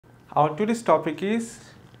Our today's topic is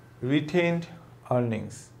retained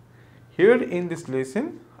earnings. Here in this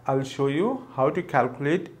lesson, I'll show you how to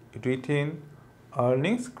calculate retained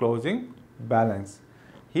earnings closing balance.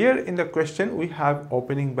 Here in the question, we have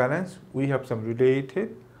opening balance, we have some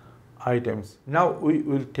related items. Now we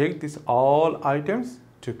will take these all items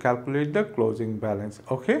to calculate the closing balance.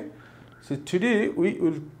 Okay, so today we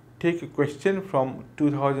will take a question from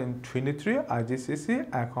 2023 IGCSE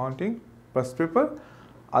accounting first paper.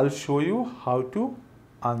 I'll show you how to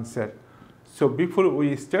answer. So before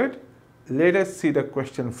we start, let us see the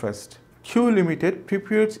question first. Q Limited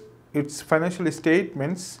prepares its financial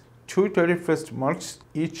statements to 31st March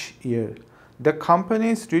each year. The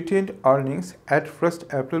company's retained earnings at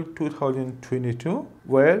 1st April 2022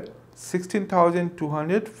 were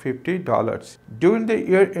 $16,250. During the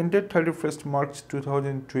year ended 31st March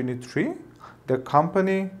 2023, the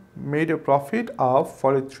company made a profit of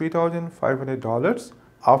 $43,500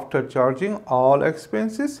 after charging all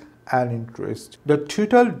expenses and interest. The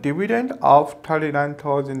total dividend of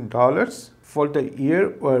 $39,000 for the year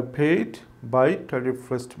were paid by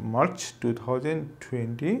 31st March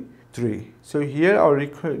 2023. So here our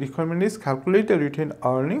requirement is calculate the retained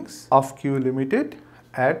earnings of Q Limited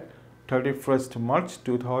at 31st March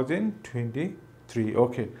 2023.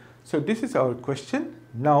 Okay, so this is our question.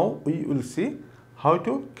 Now we will see how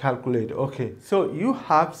to calculate. Okay, so you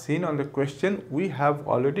have seen on the question we have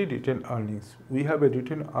already retained earnings. We have a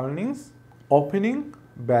retained earnings opening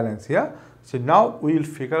balance. Yeah, so now we will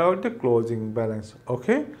figure out the closing balance.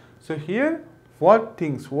 Okay, so here what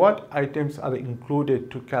items are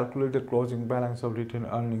included to calculate the closing balance of retained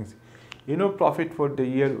earnings? You know, profit for the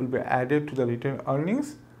year will be added to the retained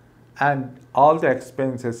earnings, and all the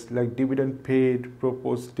expenses like dividend paid,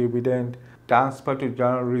 proposed dividend, transfer to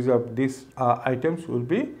general reserve, these items will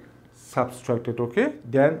be subtracted. Okay,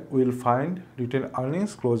 then we will find retained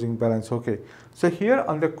earnings closing balance. Okay, so here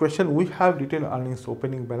on the question we have retained earnings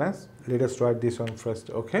opening balance. Let us write this one first.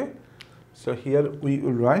 Okay, so here we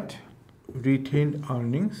will write retained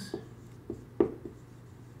earnings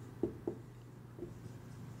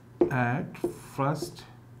at 1st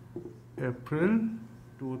April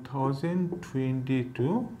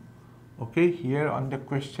 2022. Okay, here on the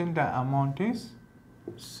question the amount is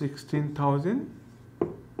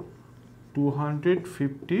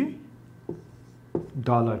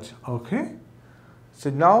 $16,250. Okay, so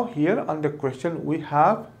now here on the question we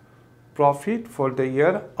have profit for the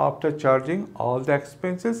year after charging all the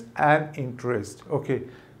expenses and interest. Okay,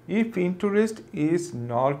 if interest is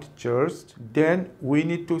not charged, then we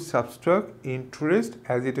need to subtract interest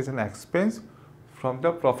as it is an expense from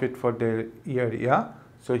the profit for the year. Yeah,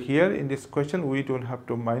 so here in this question we don't have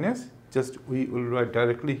to minus, just we will write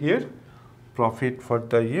directly here profit for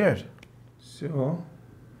the year. So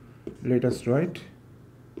let us write.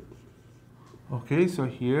 Okay, so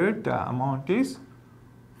here the amount is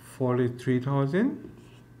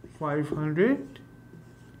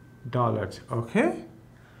 $43,500. Okay,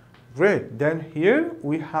 great. Then here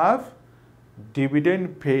we have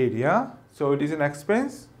dividend paid. Yeah, so it is an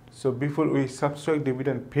expense. So before we subtract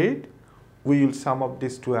dividend paid, we will sum up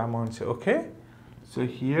these two amounts. Okay, so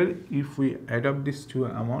here if we add up these two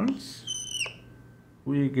amounts,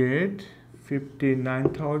 we get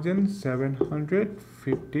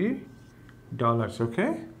 $59,750.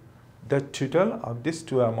 Okay, the total of these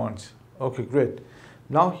two amounts. Okay, great.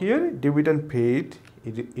 Now here dividend paid,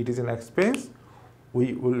 it is an expense.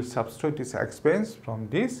 We will subtract this expense from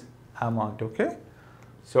this amount. Okay,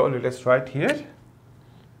 so let us write here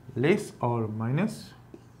less or minus,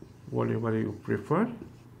 whatever you prefer.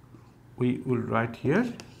 We will write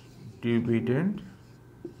here dividend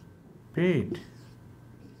paid.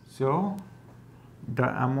 So the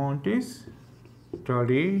amount is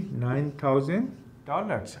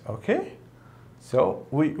 $39,000. Okay, so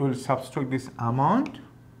we will subtract this amount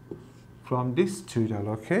from this total.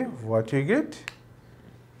 Okay, what you get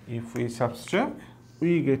if we subtract,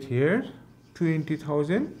 we get here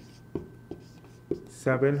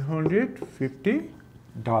 $20,750.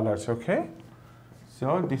 Okay,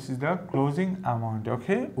 so this is the closing amount.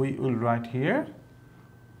 Okay, we will write here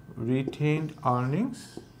retained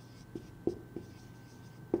earnings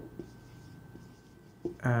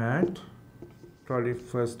at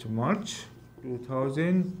 31st March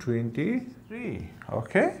 2023.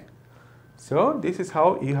 Okay, so this is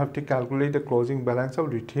how you have to calculate the closing balance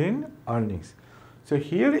of retained earnings. So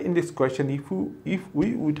here in this question, if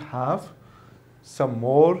we would have some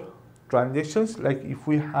more transactions, like if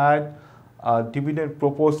we had dividend,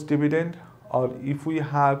 proposed dividend, or if we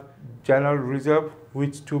have general reserve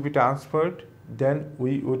which to be transferred, then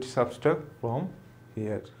we would subtract from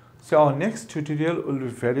here. So our next tutorial will be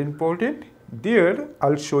very important. There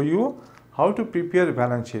I'll show you how to prepare a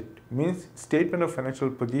balance sheet, means statement of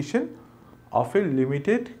financial position of a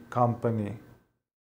limited company.